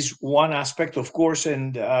 Data is one aspect, of course,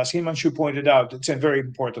 and as Himanshu pointed out, it's a very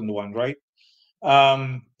important one, right?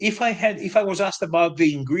 If I was asked about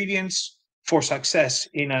the ingredients for success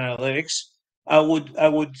in analytics, I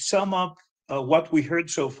would sum up what we heard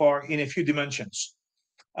so far in a few dimensions.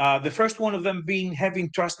 The first one of them being having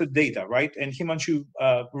trusted data, right? And Himanshu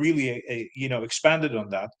really, expanded on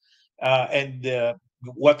that, and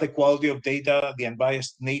what the quality of data, the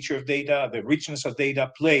unbiased nature of data, the richness of data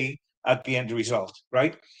play at the end result,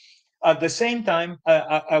 right? At the same time,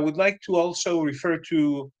 I would like to also refer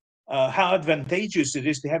to how advantageous it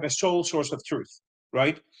is to have a sole source of truth,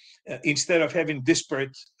 right? Instead of having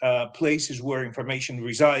disparate places where information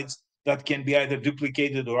resides that can be either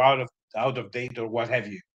duplicated or out of date or what have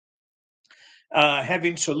you.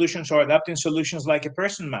 Having solutions or adapting solutions like a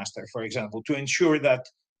person master, for example, to ensure that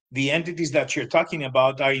the entities that you're talking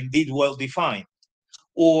about are indeed well defined,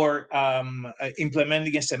 or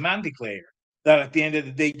implementing a semantic layer that at the end of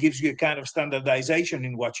the day gives you a kind of standardization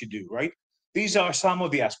in what you do, right? These are some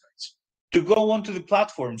of the aspects. To go on to the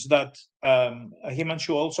platforms that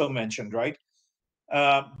Himanshu also mentioned, right?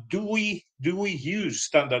 Do we use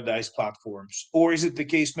standardized platforms, or is it the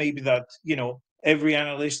case maybe that every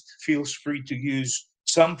analyst feels free to use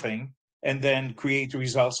something and then create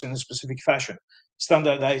results in a specific fashion?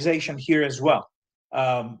 Standardization here as well,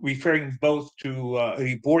 referring both to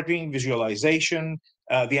reporting, visualization,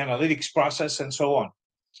 the analytics process, and so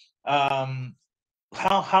on.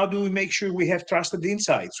 How do we make sure we have trusted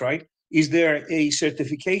insights, right? Is there a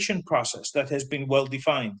certification process that has been well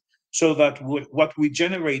defined so that what we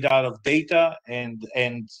generate out of data and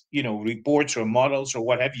reports or models or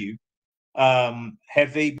what have you,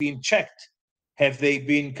 have they been checked? Have they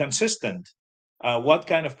been consistent? What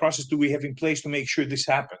kind of process do we have in place to make sure this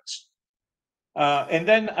happens? And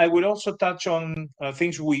then I would also touch on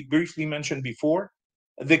things we briefly mentioned before,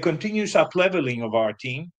 the continuous up-leveling of our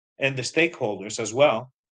team and the stakeholders as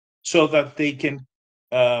well, so that they can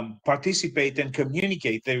participate and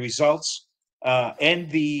communicate the results and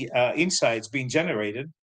the insights being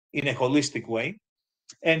generated in a holistic way.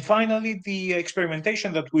 And finally, the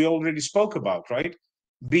experimentation that we already spoke about, right?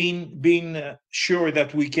 Being sure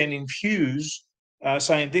that we can infuse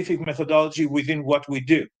scientific methodology within what we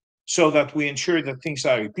do, so that we ensure that things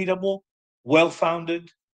are repeatable,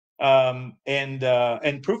 well-founded,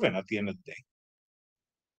 and proven at the end of the day.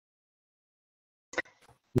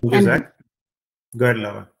 Thank you, Zach. Go ahead,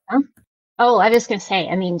 Lara. Oh, I was going to say,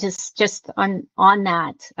 I mean, just on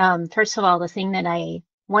that. First of all,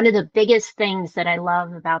 one of the biggest things that I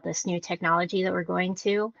love about this new technology that we're going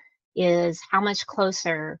to is how much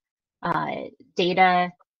closer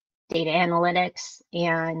data analytics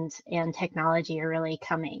and technology are really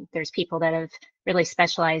coming. There's people that have really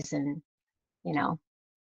specialized in,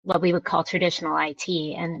 what we would call traditional IT,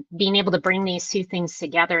 and being able to bring these two things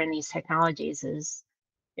together in these technologies is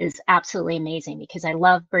absolutely amazing, because I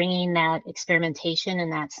love bringing that experimentation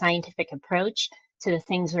and that scientific approach to the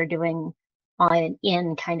things we're doing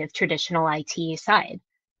in kind of traditional IT side.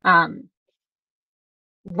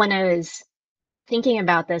 When I was thinking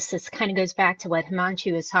about this kind of goes back to what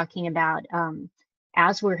Himanshu was talking about.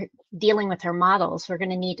 As we're dealing with our models, we're going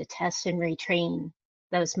to need to test and retrain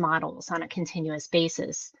those models on a continuous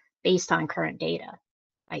basis based on current data,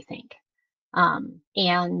 I think.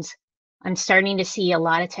 And I'm starting to see a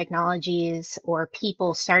lot of technologies or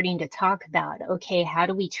people starting to talk about, okay, how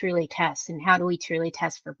do we truly test, and how do we truly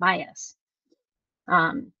test for bias,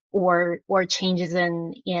 or changes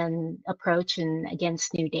in approach and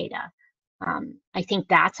against new data. I think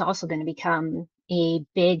that's also going to become a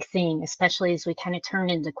big thing, especially as we kind of turn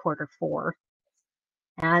into Q4.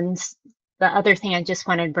 And the other thing I just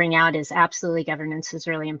wanted to bring out is absolutely governance is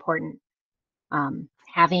really important.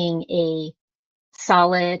 Having a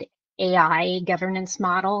solid AI governance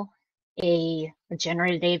model, a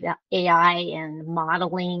generative AI and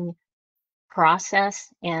modeling process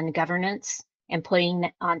and governance, and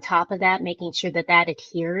putting on top of that, making sure that that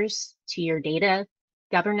adheres to your data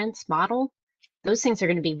governance model, those things are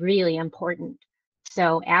going to be really important.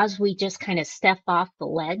 So as we just kind of step off the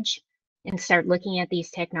ledge and start looking at these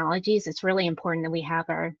technologies, it's really important that we have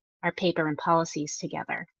our paper and policies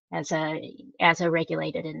together as a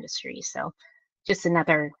regulated industry. So just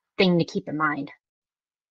another thing to keep in mind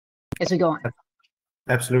as we go on.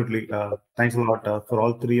 Absolutely. Thanks a lot for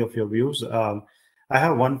all three of your views. I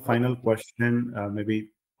have one final question. Maybe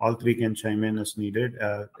all three can chime in as needed.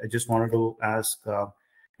 I just wanted to ask,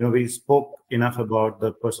 we spoke enough about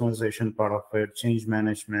the personalization part of it, change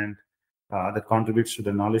management that contributes to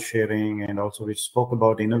the knowledge sharing, and also we spoke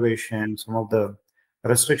about innovation, some of the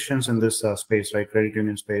restrictions in this space, right, credit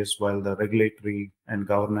union space, while the regulatory and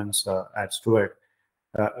governance adds to it.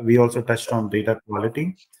 We also touched on data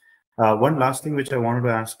quality. One last thing which I wanted to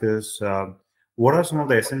ask is, what are some of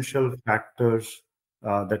the essential factors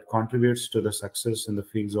that contributes to the success in the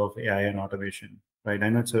fields of AI and automation? Right. I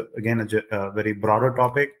know it's a very broader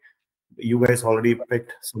topic. You guys already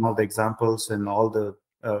picked some of the examples in all the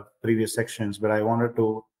previous sections, but I wanted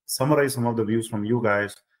to summarize some of the views from you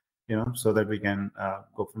guys, so that we can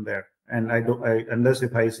go from there. And unless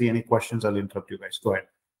if I see any questions, I'll interrupt you guys. Go ahead.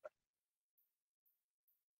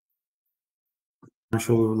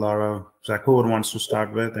 Anshu, Lara, Zach, whoever wants to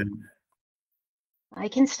start with, and I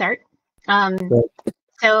can start.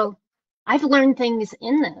 So I've learned things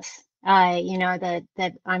in this,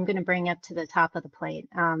 that I'm going to bring up to the top of the plate.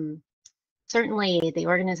 Certainly, the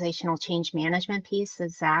organizational change management piece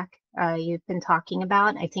that Zach, you've been talking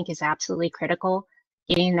about, I think is absolutely critical.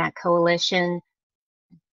 Getting that coalition,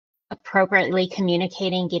 appropriately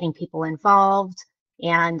communicating, getting people involved,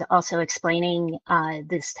 and also explaining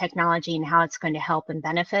this technology and how it's going to help and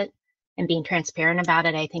benefit, and being transparent about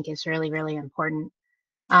it, I think is really, really important.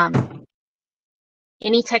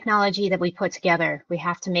 Any technology that we put together, we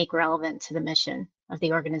have to make relevant to the mission of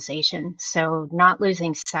the organization. So not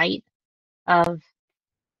losing sight of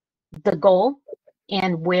the goal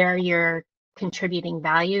and where you're contributing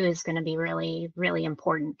value is going to be really, really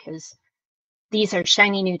important, because these are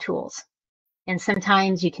shiny new tools. And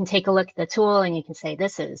sometimes you can take a look at the tool and you can say,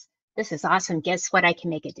 this is awesome. Guess what I can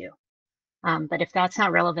make it do? But if that's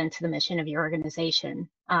not relevant to the mission of your organization,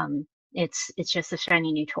 it's just a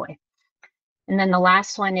shiny new toy. And then the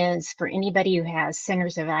last one is for anybody who has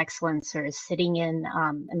centers of excellence or is sitting in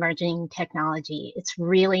emerging technology, it's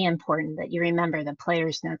really important that you remember the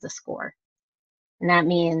players know the score. And that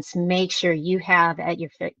means make sure you have at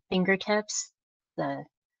your fingertips the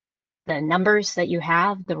numbers that you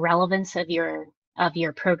have, the relevance of your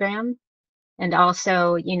program, and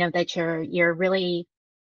also that you're really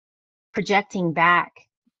projecting back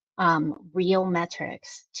real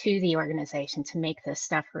metrics to the organization to make this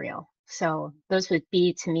stuff real. So those would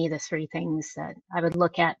be, to me, the three things that I would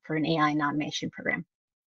look at for an AI and automation program.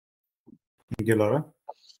 Thank you, Laura.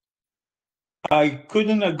 I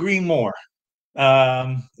couldn't agree more.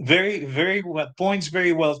 Very points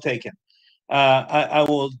very well taken. I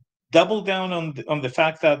will double down on the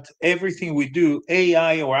fact that everything we do,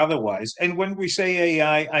 AI or otherwise, and when we say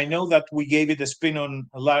AI, I know that we gave it a spin on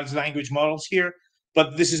large language models here,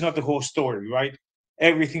 but this is not the whole story, right?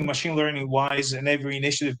 Everything machine learning wise and every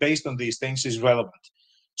initiative based on these things is relevant.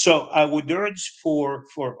 So I would urge for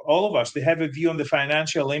all of us to have a view on the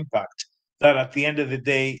financial impact that at the end of the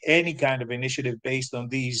day, any kind of initiative based on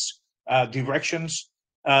these directions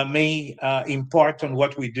may impart on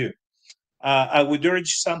what we do. I would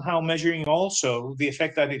urge somehow measuring also the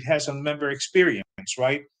effect that it has on member experience,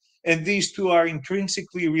 right? And these two are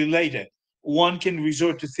intrinsically related. One can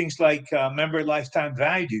resort to things like member lifetime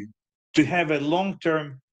value to have a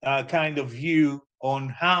long-term kind of view on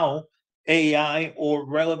how AI or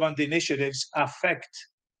relevant initiatives affect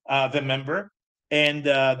the member and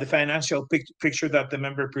the financial picture that the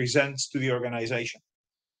member presents to the organization.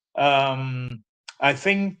 I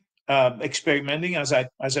think experimenting, as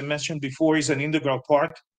I mentioned before, is an integral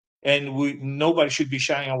part, and nobody should be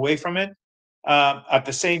shying away from it. At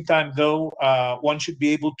the same time, though, one should be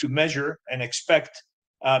able to measure and expect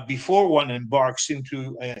before one embarks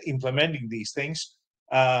into implementing these things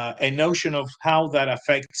a notion of how that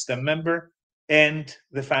affects the member and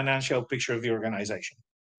the financial picture of the organization.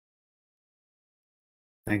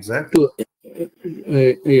 Exactly.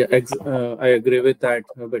 I agree with that.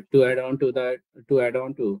 But to add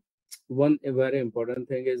on to one very important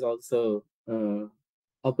thing is also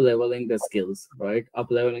up-leveling the skills, right?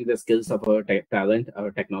 Up-leveling the skills of our talent,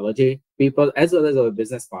 our technology people, as well as our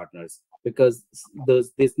business partners, because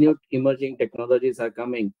these new emerging technologies are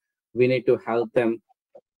coming. We need to help them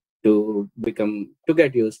to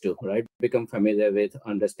get used to, right? Become familiar with,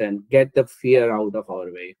 understand, get the fear out of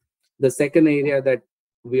our way. The second area that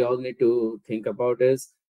we all need to think about is,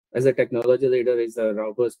 as a technology leader, is a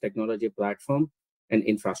robust technology platform and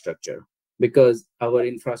infrastructure, because our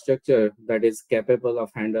infrastructure that is capable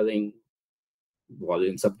of handling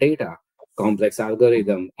volumes of data, complex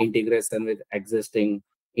algorithm, integration with existing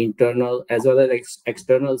internal as well as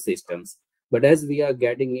external systems, But as we are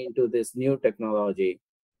getting into this new technology,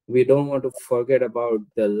 we don't want to forget about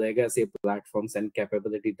the legacy platforms and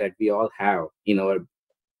capability that we all have in our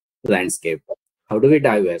landscape. How do we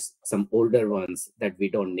divest some older ones that we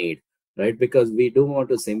don't need, right? Because we do want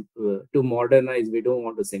to modernize, we don't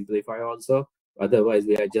want to simplify also. Otherwise,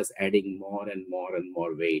 we are just adding more and more and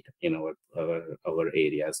more weight in our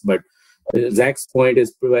areas. But Zach's point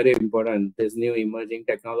is very important. This new emerging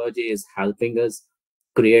technology is helping us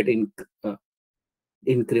create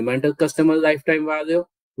incremental customer lifetime value,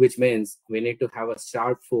 which means we need to have a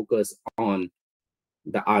sharp focus on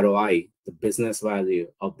the ROI, the business value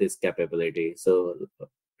of this capability. So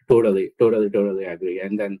totally agree.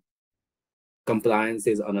 And then compliance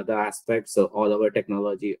is another aspect. So all our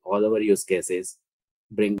technology, all our use cases,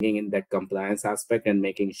 bringing in that compliance aspect and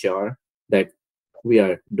making sure that we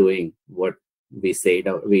are doing what we said,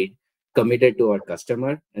 we committed to our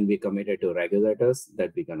customer and we committed to regulators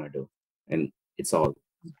that we're gonna do. And it's all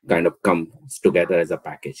kind of comes together as a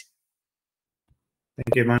package.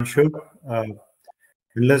 Thank you, Himanshu.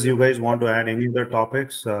 Unless you guys want to add any other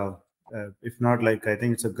topics, if not, like, I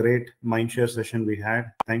think it's a great mindshare session we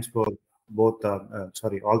had. Thanks for both,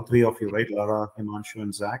 all three of you, right? Laura, Himanshu,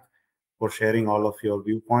 and Zach, for sharing all of your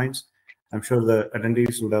viewpoints. I'm sure the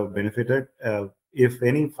attendees would have benefited. If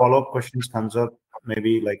any follow-up questions comes up,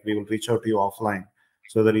 maybe like we will reach out to you offline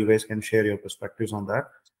so that you guys can share your perspectives on that.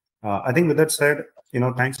 I think with that said,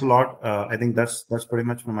 thanks a lot. I think that's pretty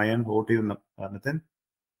much from my end. Over to you, Nitin.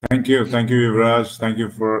 Thank you, Yuvraj. Thank you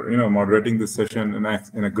for moderating this session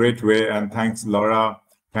in a great way, and thanks Laura,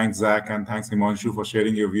 thanks Zach, and thanks Himanshu for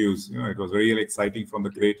sharing your views. It was really exciting from the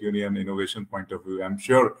Great Union innovation point of view. I'm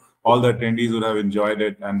sure all the attendees would have enjoyed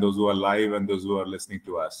it, and those who are live and those who are listening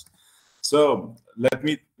to us. So let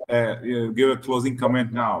me give a closing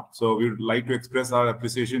comment now. So we would like to express our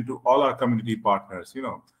appreciation to all our community partners.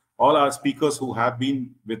 All our speakers who have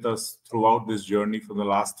been with us throughout this journey for the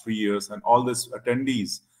last 3 years, and all these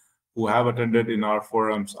attendees who have attended in our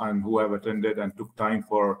forums and who have attended and took time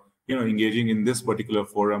for engaging in this particular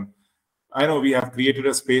forum. I know we have created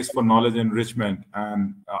a space for knowledge enrichment,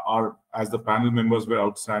 and as the panel members were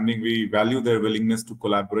outstanding, we value their willingness to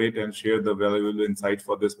collaborate and share the valuable insight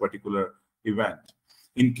for this particular event.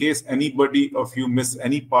 In case anybody of you miss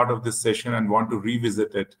any part of this session and want to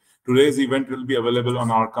revisit it, today's event will be available on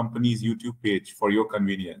our company's YouTube page for your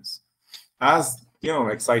convenience. As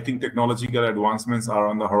exciting technological advancements are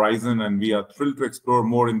on the horizon, and we are thrilled to explore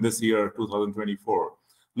more in this year, 2024.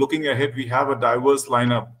 Looking ahead, we have a diverse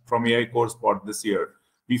lineup from AI CoreSpot this year.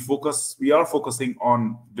 We are focusing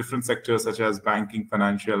on different sectors such as banking,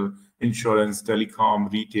 financial, insurance,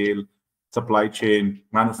 telecom, retail, supply chain,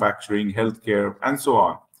 manufacturing, healthcare, and so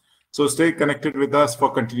on. So stay connected with us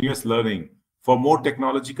for continuous learning. For more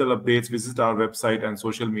technological updates, visit our website and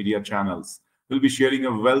social media channels. We'll be sharing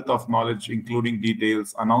a wealth of knowledge, including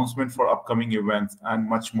details, announcement for upcoming events, and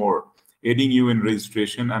much more, aiding you in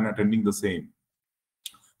registration and attending the same.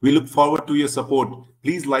 We look forward to your support.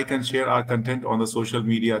 Please like and share our content on the social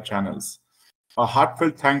media channels. A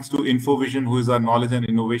heartfelt thanks to InfoVision, who is our knowledge and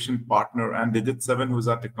innovation partner, and Digit7, who is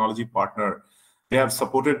our technology partner. They have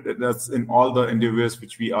supported us in all the endeavors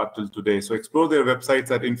which we are till today. So explore their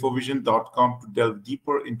websites at infovision.com to delve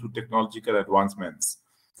deeper into technological advancements.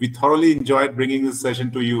 We thoroughly enjoyed bringing this session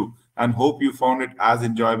to you and hope you found it as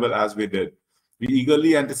enjoyable as we did. We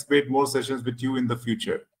eagerly anticipate more sessions with you in the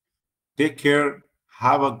future. Take care.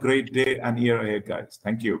 Have a great day and year ahead, guys.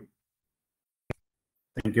 Thank you.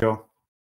 Thank you.